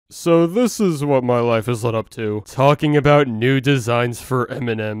So this is what my life has led up to. Talking about new designs for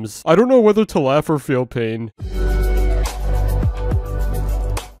M&Ms. I don't know whether to laugh or feel pain.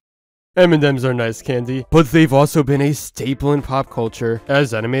 M&Ms are nice candy, but they've also been a staple in pop culture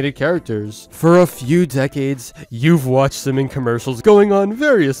as animated characters. For a few decades, you've watched them in commercials going on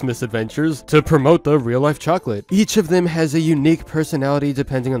various misadventures to promote the real-life chocolate. Each of them has a unique personality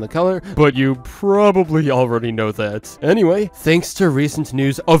depending on the color, but you probably already know that. Anyway, thanks to recent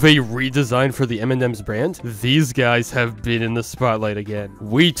news of a redesign for the M&Ms brand, these guys have been in the spotlight again.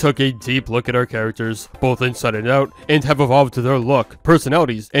 We took a deep look at our characters, both inside and out, and have evolved their look,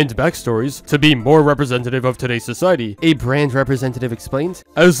 personalities, and backstories to be more representative of today's society. A brand representative explained,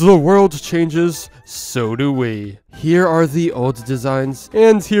 "As the world changes, so do we." Here are the old designs,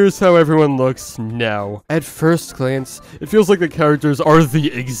 and here's how everyone looks now. At first glance, it feels like the characters are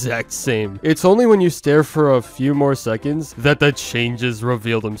the exact same. It's only when you stare for a few more seconds that the changes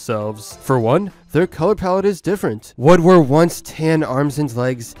reveal themselves. For one, their color palette is different. What were once tan arms and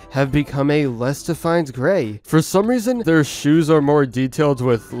legs have become a less defined gray. For some reason, their shoes are more detailed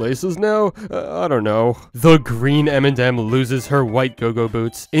with laces now? I don't know. The green M&M loses her white go-go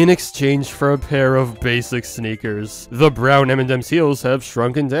boots in exchange for a pair of basic sneakers. The brown M&M's heels have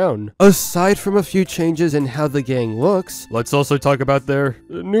shrunken down. Aside from a few changes in how the gang looks, let's also talk about their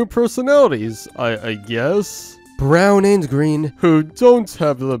new personalities, I guess. Brown and Green, who don't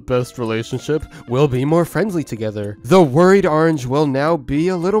have the best relationship, will be more friendly together. The worried Orange will now be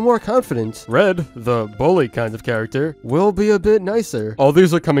a little more confident. Red, the bully kind of character, will be a bit nicer. All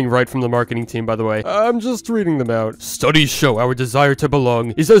these are coming right from the marketing team, by the way. I'm just reading them out. Studies show our desire to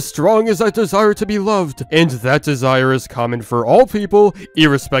belong is as strong as our desire to be loved, and that desire is common for all people,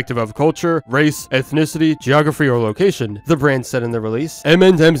 irrespective of culture, race, ethnicity, geography, or location, the brand said in the release.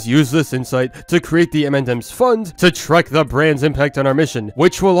 M&Ms use this insight to create the M&Ms Fund to track the brand's impact on our mission,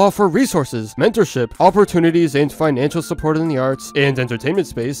 which will offer resources, mentorship, opportunities, and financial support in the arts and entertainment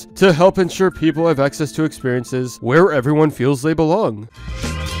space to help ensure people have access to experiences where everyone feels they belong.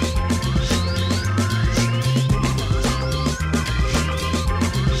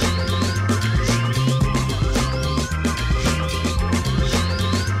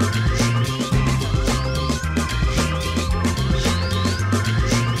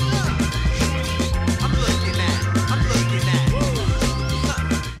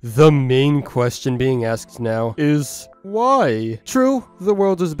 The main question being asked now is, why? True, the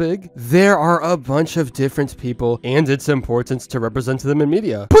world is big. There are a bunch of different people, and it's important to represent them in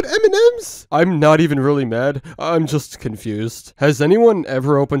media. But M&Ms? I'm not even really mad, I'm just confused. Has anyone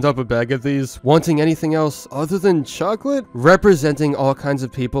ever opened up a bag of these, wanting anything else other than chocolate? Representing all kinds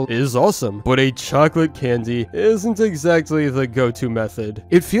of people is awesome, but a chocolate candy isn't exactly the go-to method.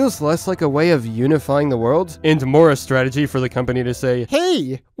 It feels less like a way of unifying the world, and more a strategy for the company to say,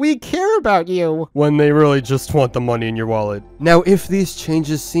 "Hey, we care about you," when they really just want the money in your wallet. Now, if these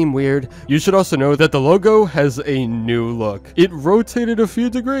changes seem weird, you should also know that the logo has a new look. It rotated a few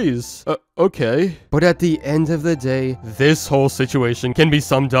degrees. Okay. But at the end of the day, this whole situation can be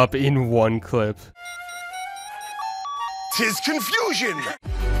summed up in one clip. "'Tis confusion!"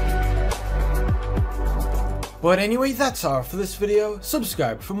 But anyway, that's all for this video.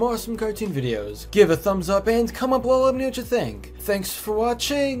 Subscribe for more awesome cartoon videos. Give a thumbs up and comment below, let me know what you think. Thanks for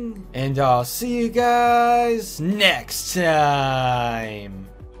watching, and I'll see you guys next time.